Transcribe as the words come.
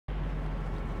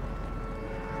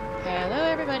Hello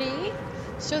everybody!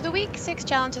 So the week 6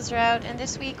 challenges are out, and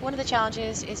this week one of the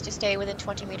challenges is to stay within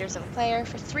 20 meters of a player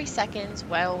for 3 seconds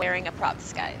while wearing a prop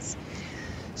disguise.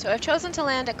 So I've chosen to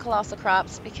land at Colossal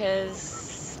Crops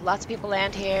because lots of people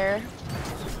land here.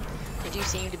 There do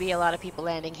seem to be a lot of people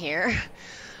landing here.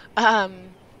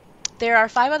 There are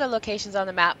 5 other locations on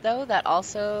the map though that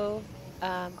also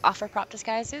offer prop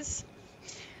disguises.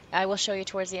 I will show you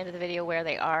towards the end of the video where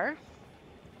they are.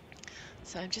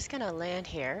 So I'm just gonna land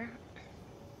here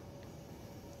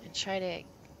and try to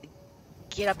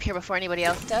get up here before anybody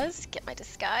else does. Get my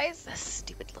disguise. This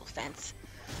stupid little fence.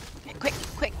 Okay,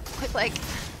 quick, like.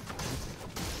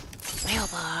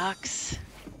 Mailbox.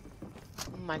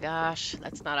 Oh my gosh,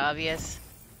 that's not obvious.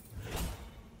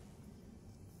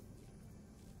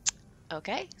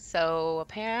 Okay, so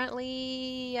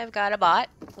apparently I've got a bot,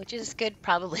 which is good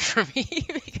probably for me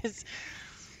because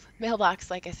mailbox,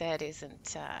 like I said,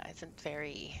 isn't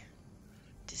very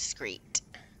discreet.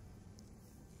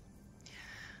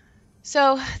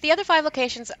 So the other 5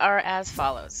 locations are as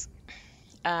follows.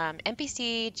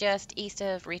 NPC just east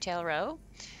of Retail Row.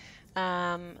 The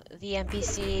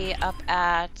NPC up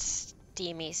at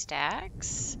Steamy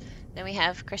Stacks. Then we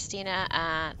have Crustina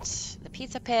at the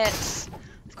Pizza Pit.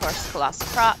 Of course, Colossal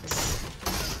Crops.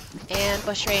 And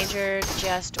Bush Ranger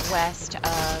just west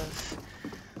of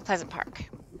Pleasant Park.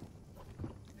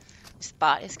 This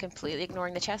bot is completely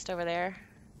ignoring the chest over there.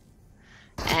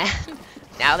 And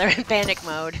now they're in panic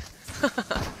mode.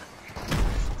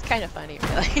 It's kind of funny,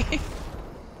 really.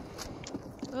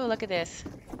 Oh, look at this.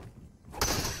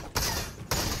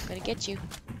 I'm gonna get you.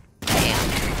 Bam.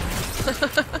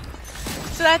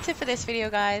 So that's it for this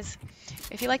video, guys.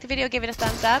 If you liked the video, give it a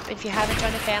thumbs up. If you haven't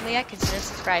joined the family yet, consider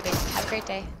subscribing. Have a great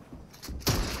day.